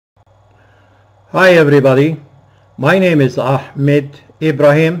Hi everybody, my name is Ahmed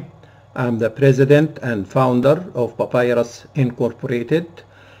Ibrahim. I'm the president and founder of Papyrus Incorporated.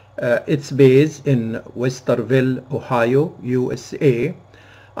 It's based in Westerville, Ohio, USA.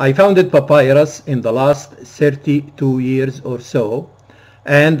 I founded Papyrus in the last 32 years or so,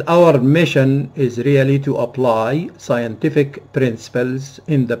 and our mission is really to apply scientific principles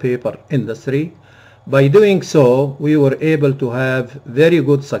in the paper industry. By doing so, we were able to have very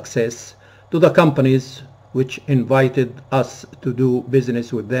good success to the companies which invited us to do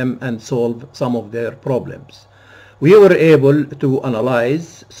business with them and solve some of their problems. We were able to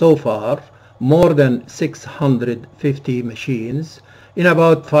analyze so far more than 650 machines in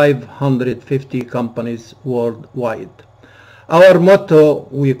about 550 companies worldwide. Our motto,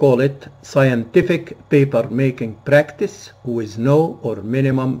 we call it scientific paper making practice with no or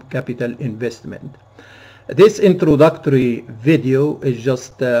minimum capital investment. This introductory video is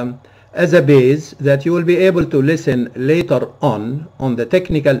just as a base that you will be able to listen later on the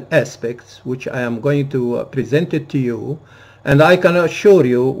technical aspects which I am going to present it to you, and I can assure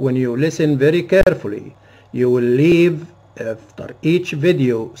you when you listen very carefully you will leave after each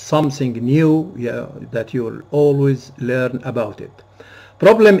video something new that you will always learn about it.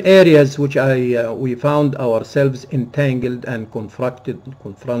 Problem areas which we found ourselves entangled and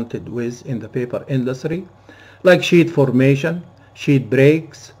confronted with in the paper industry, like sheet formation, sheet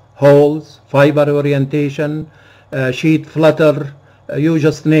breaks, holes, fiber orientation, sheet flutter, you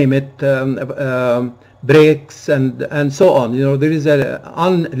just name it, breaks and so on. You know, there is an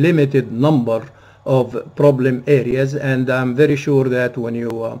unlimited number of problem areas, and I'm very sure that when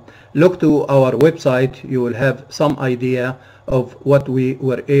you look to our website you will have some idea of what we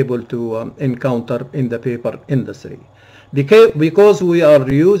were able to encounter in the paper industry. Because we are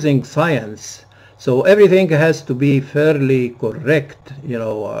using science, so everything has to be fairly correct. You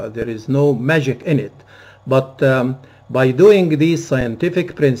know, there is no magic in it. But by doing these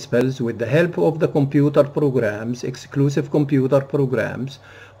scientific principles with the help of the computer programs, exclusive computer programs,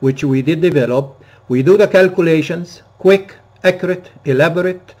 which we did develop, we do the calculations quick, accurate,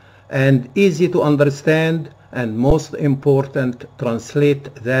 elaborate, and easy to understand, and most important,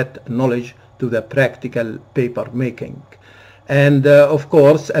 translate that knowledge to the practical paper making. And of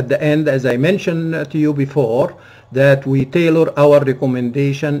course, at the end, as I mentioned to you before, that we tailor our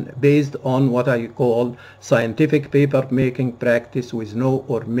recommendation based on what I call scientific paper making practice with no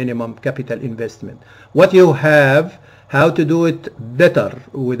or minimum capital investment. What you have, how to do it better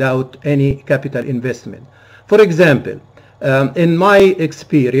without any capital investment. For example, in my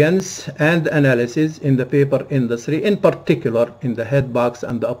experience and analysis in the paper industry, in particular in the head box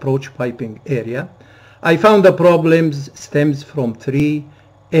and the approach piping area, I found the problems stems from three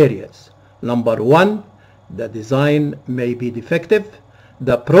areas. Number one, the design may be defective,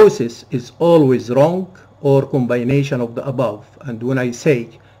 the process is always wrong, or combination of the above. And when I say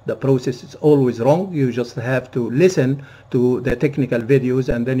the process is always wrong, you just have to listen to the technical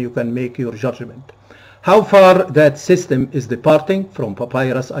videos and then you can make your judgment. How far that system is departing from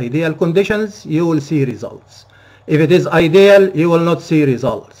Papyrus ideal conditions, you will see results. If it is ideal, you will not see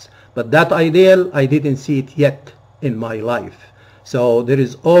results. But that ideal, I didn't see it yet in my life. So there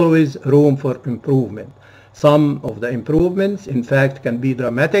is always room for improvement. Some of the improvements, in fact, can be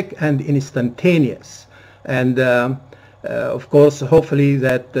dramatic and instantaneous. And of course, hopefully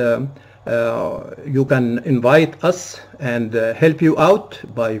that you can invite us and help you out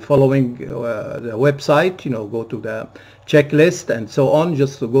by following the website, you know, go to the checklist and so on,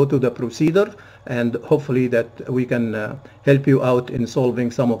 just to go to the procedure, and hopefully that we can help you out in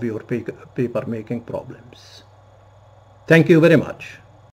solving some of your paper making problems. Thank you very much.